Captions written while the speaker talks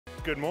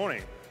Good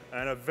morning,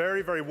 and a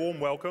very, very warm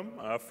welcome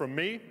from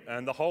me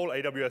and the whole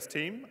AWS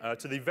team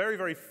to the very,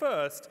 very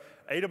first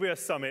AWS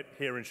Summit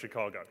here in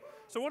Chicago.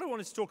 So what I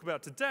wanted to talk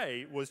about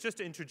today was just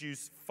to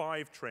introduce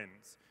 5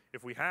 trends.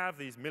 If we have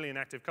these million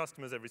active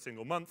customers every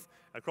single month,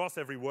 across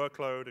every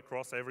workload,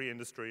 across every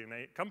industry and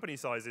company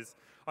sizes,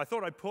 I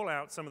thought I'd pull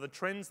out some of the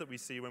trends that we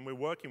see when we're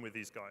working with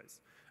these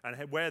guys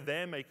and where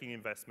they're making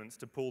investments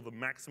to pull the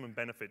maximum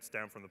benefits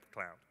down from the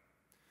cloud.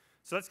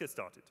 So let's get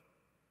started.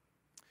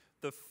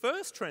 The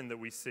first trend that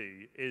we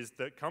see is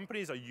that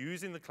companies are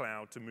using the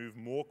cloud to move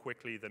more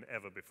quickly than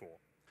ever before.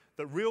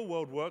 That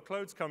real-world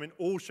workloads come in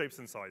all shapes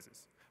and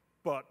sizes.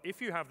 But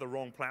if you have the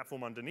wrong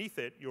platform underneath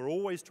it, you're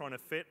always trying to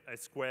fit a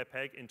square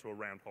peg into a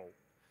round hole.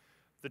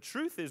 The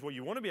truth is, what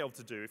you want to be able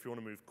to do if you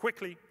want to move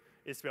quickly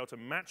is to be able to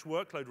match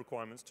workload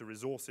requirements to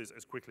resources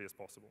as quickly as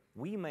possible.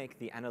 We make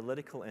the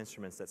analytical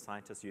instruments that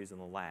scientists use in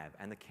the lab,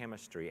 and the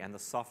chemistry and the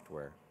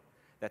software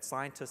that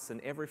scientists in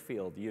every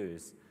field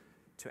use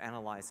to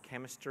analyze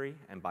chemistry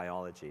and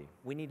biology.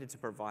 We needed to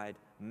provide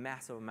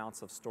massive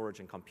amounts of storage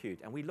and compute,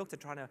 and we looked at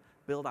trying to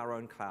build our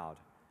own cloud.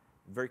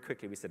 Very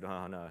quickly we said,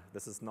 oh no,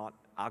 this is not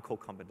our core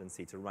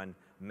competency to run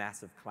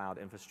massive cloud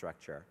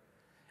infrastructure.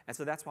 And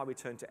so that's why we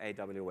turned to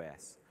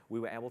AWS. We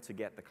were able to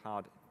get the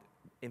cloud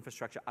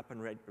infrastructure up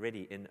and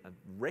ready in a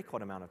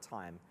record amount of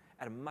time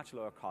at a much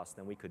lower cost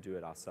than we could do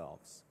it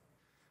ourselves.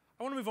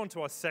 I want to move on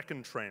to our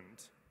second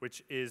trend,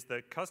 which is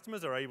that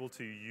customers are able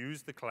to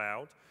use the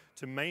cloud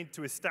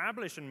to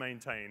establish and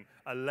maintain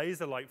a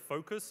laser-like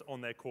focus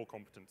on their core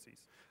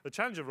competencies. The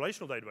challenge of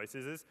relational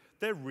databases is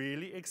they're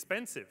really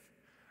expensive.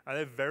 And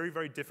they're very,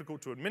 very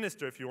difficult to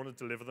administer if you want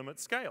to deliver them at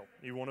scale.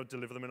 You want to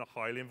deliver them in a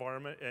highly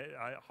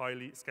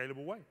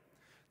scalable way.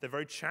 They're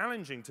very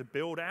challenging to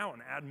build out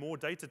and add more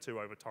data to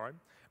over time,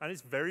 and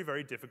it's very,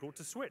 very difficult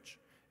to switch.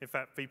 In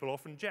fact, people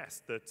often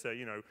jest that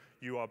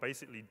you are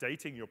basically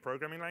dating your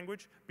programming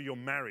language, but you're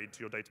married to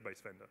your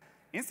database vendor.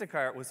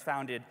 Instacart was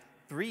founded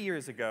 3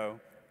 years ago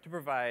to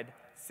provide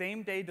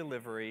same-day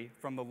delivery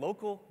from the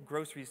local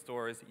grocery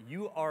stores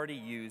you already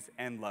use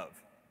and love.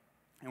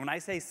 And when I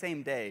say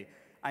same day,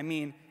 I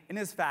mean in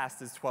as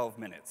fast as 12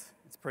 minutes.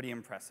 It's pretty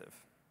impressive.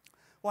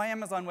 Why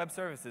Amazon Web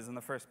Services in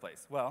the first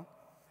place? Well,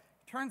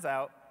 it turns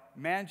out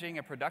managing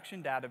a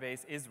production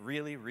database is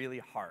really, really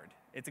hard.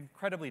 It's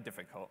incredibly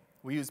difficult.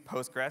 We use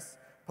Postgres.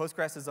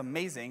 Postgres is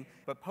amazing,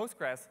 but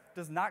Postgres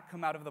does not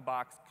come out of the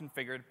box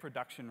configured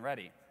production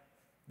ready.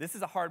 This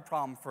is a hard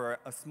problem for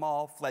a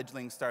small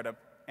fledgling startup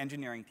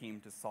engineering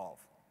team to solve.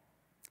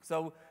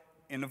 So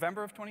in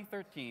November of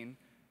 2013,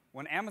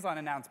 when Amazon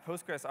announced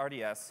Postgres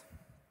RDS,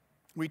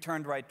 we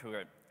turned right to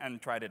it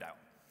and tried it out.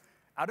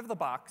 Out of the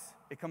box,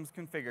 it comes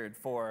configured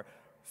for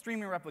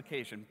streaming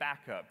replication,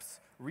 backups,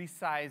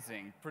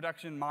 resizing,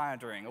 production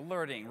monitoring,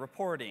 alerting,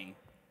 reporting,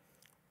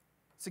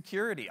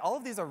 security. All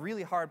of these are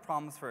really hard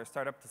problems for a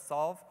startup to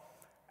solve,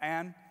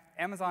 and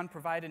Amazon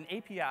provided an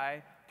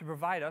API to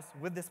provide us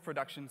with this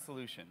production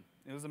solution.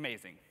 It was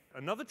amazing.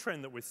 Another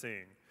trend that we're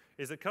seeing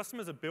is that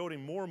customers are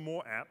building more and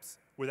more apps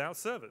without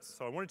servers.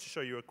 So I wanted to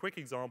show you a quick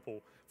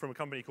example from a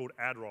company called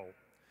AdRoll.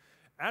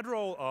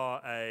 AdRoll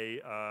are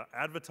a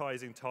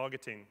advertising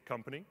targeting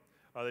company.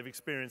 They've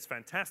experienced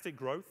fantastic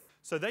growth.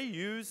 So they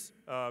use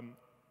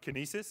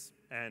Kinesis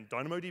and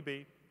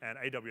DynamoDB and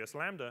AWS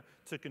Lambda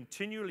to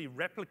continually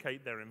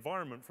replicate their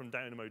environment from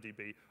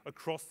DynamoDB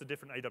across the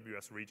different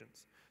AWS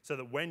regions. So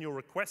that when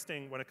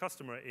a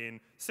customer in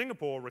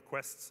Singapore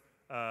requests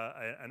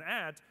an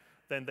ad,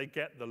 then they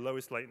get the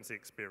lowest latency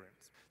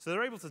experience. So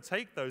they're able to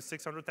take those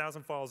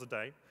 600,000 files a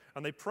day,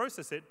 and they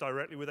process it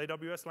directly with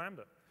AWS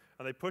Lambda.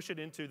 And they push it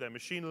into their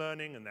machine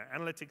learning and their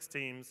analytics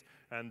teams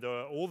and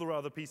all the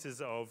other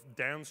pieces of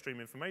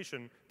downstream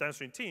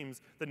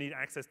teams that need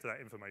access to that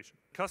information.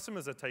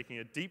 Customers are taking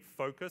a deep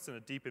focus and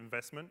a deep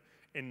investment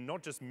in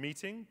not just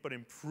meeting, but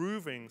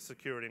improving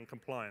security and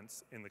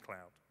compliance in the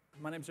cloud.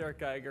 My name's Eric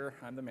Geiger.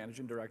 I'm the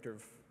Managing Director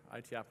of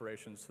IT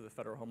Operations to the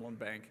Federal Home Loan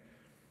Bank.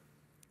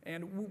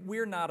 And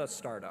we're not a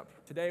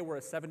startup. Today, we're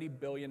a $70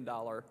 billion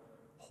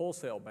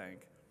wholesale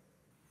bank.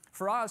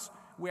 For us,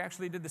 we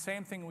actually did the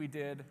same thing we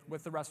did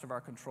with the rest of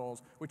our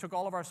controls. We took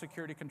all of our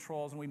security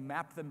controls and we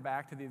mapped them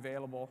back to the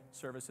available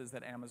services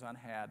that Amazon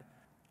had.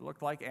 It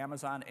looked like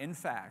Amazon, in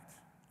fact,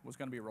 was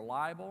going to be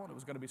reliable, and it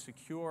was going to be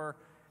secure,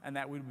 and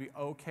that we'd be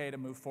OK to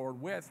move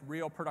forward with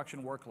real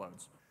production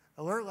workloads.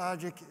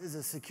 AlertLogic is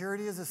a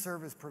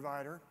security-as-a-service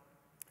provider,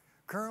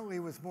 currently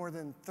with more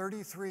than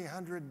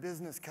 3,300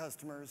 business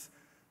customers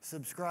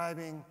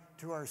subscribing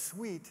to our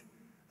suite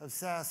of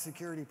SaaS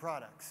security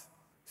products.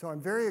 So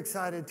I'm very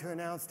excited to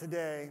announce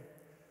today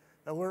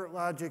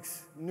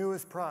AlertLogic's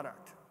newest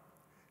product.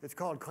 It's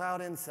called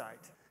Cloud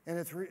Insight, and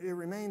it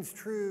remains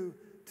true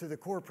to the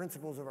core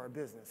principles of our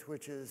business,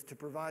 which is to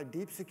provide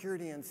deep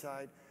security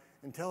insight,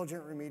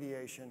 intelligent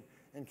remediation,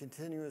 and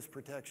continuous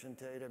protection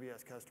to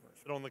AWS customers.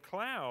 But on the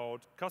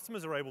cloud,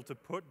 customers are able to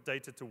put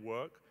data to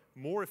work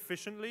more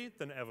efficiently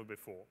than ever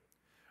before.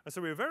 And so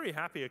we were very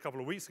happy a couple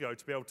of weeks ago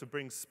to be able to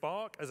bring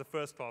Spark as a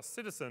first-class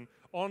citizen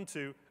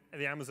onto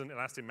the Amazon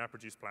Elastic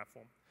MapReduce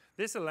platform.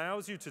 This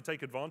allows you to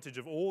take advantage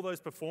of all those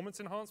performance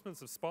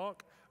enhancements of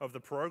Spark, of the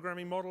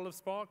programming model of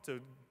Spark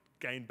to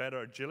gain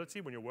better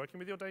agility when you're working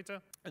with your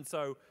data. And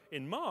so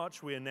in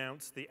March, we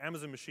announced the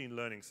Amazon Machine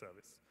Learning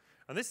Service.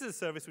 And this is a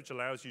service which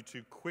allows you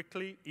to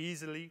quickly,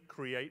 easily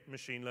create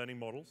machine learning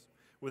models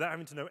without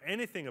having to know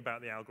anything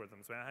about the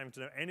algorithms, without having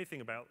to know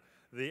anything about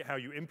how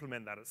you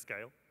implement that at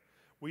scale.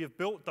 We have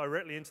built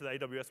directly into the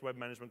AWS Web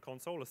Management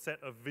Console a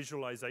set of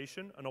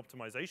visualization and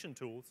optimization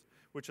tools,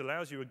 which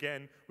allows you,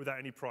 again, without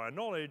any prior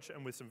knowledge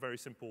and with some very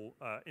simple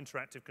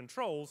interactive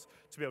controls,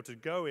 to be able to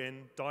go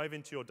in, dive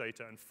into your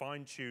data, and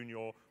fine-tune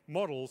your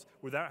models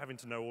without having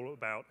to know all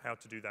about how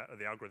to do that at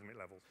the algorithmic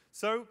level.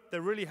 So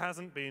there really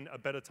hasn't been a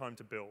better time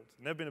to build.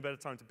 Never been a better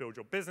time to build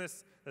your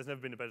business. There's never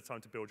been a better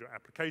time to build your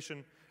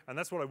application. And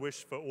that's what I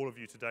wish for all of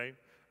you today.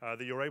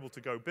 That you're able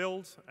to go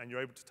build, and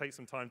you're able to take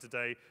some time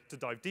today to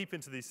dive deep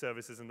into these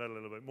services and learn a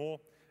little bit more.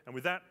 And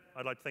with that,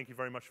 I'd like to thank you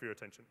very much for your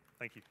attention.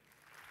 Thank you.